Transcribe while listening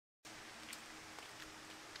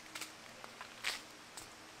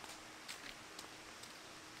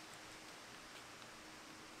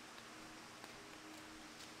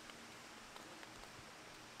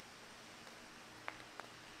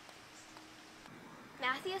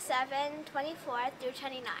Matthew 7:24 through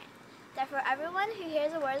 29. Therefore everyone who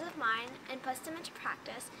hears the words of mine and puts them into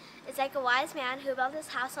practice is like a wise man who built his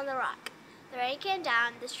house on the rock. The rain came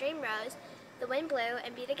down, the stream rose, the wind blew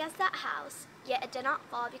and beat against that house, yet it did not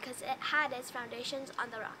fall because it had its foundations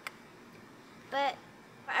on the rock. But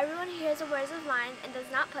for everyone who hears the words of mine and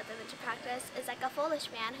does not put them into practice is like a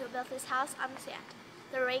foolish man who built his house on the sand.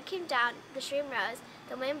 The rain came down, the stream rose,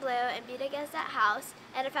 the wind blew and beat against that house,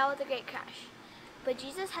 and it fell with a great crash. But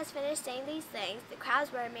Jesus has finished saying these things. The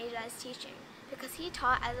crowds were amazed at his teaching, because he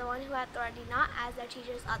taught as the one who had authority, not as their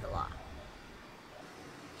teachers of the law.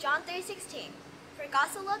 John 3:16. For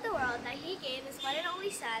God so loved the world that he gave his one and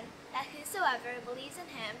only Son, that whosoever believes in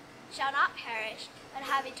him shall not perish, but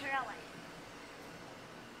have eternal life.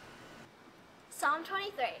 Psalm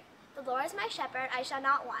 23. The Lord is my shepherd, I shall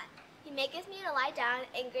not want. He maketh me to lie down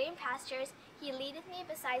in green pastures. He leadeth me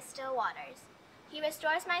beside still waters. He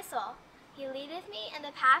restores my soul. He leadeth me in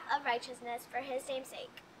the path of righteousness for his name's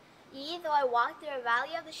sake. Yea, though I walk through a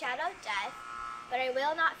valley of the shadow of death, but I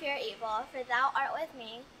will not fear evil, for thou art with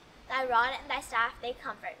me. Thy rod and thy staff, they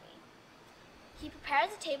comfort me. He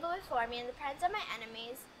prepares a table before me in the presence of my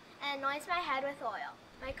enemies, and anoints my head with oil.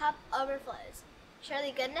 My cup overflows.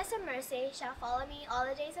 Surely goodness and mercy shall follow me all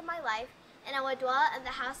the days of my life, and I will dwell in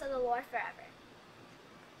the house of the Lord forever.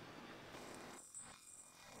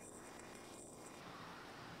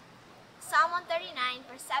 Psalm 139,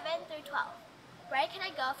 verse 7 through 12. Where can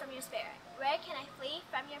I go from your spirit? Where can I flee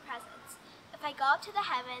from your presence? If I go up to the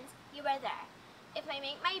heavens, you are there. If I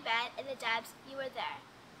make my bed in the depths, you are there.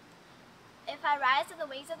 If I rise to the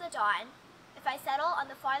wings of the dawn, if I settle on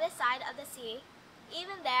the farthest side of the sea,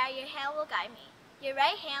 even there your hand will guide me. Your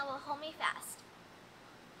right hand will hold me fast.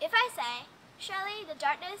 If I say, surely the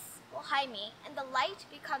darkness will hide me, and the light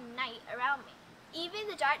become night around me, even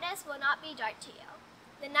the darkness will not be dark to you.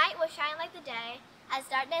 The night will shine like the day, as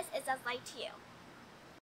darkness is as light to you.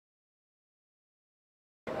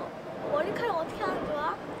 머리카락 어떻게 하는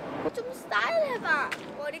거야? 좀 스타일 해봐.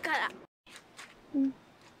 머리카락. Do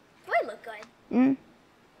I look good?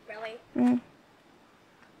 Really?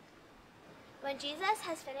 When Jesus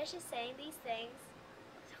has finished saying these things,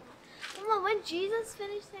 잠깐만, when Jesus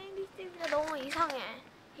finished saying these things, 너무 이상해.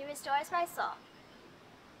 He restores my soul.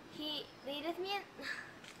 He leadeth me in.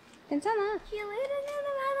 괜찮아. He leadeth me in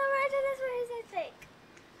the path of righteousness for his name's sake.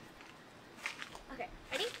 Okay,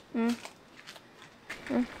 ready?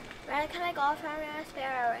 Where can I go from your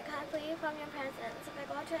spirit? Where can I flee from your presence? If I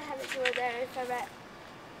go to heaven, you are there.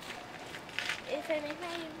 If I make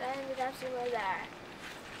my bed in the depths, you are there.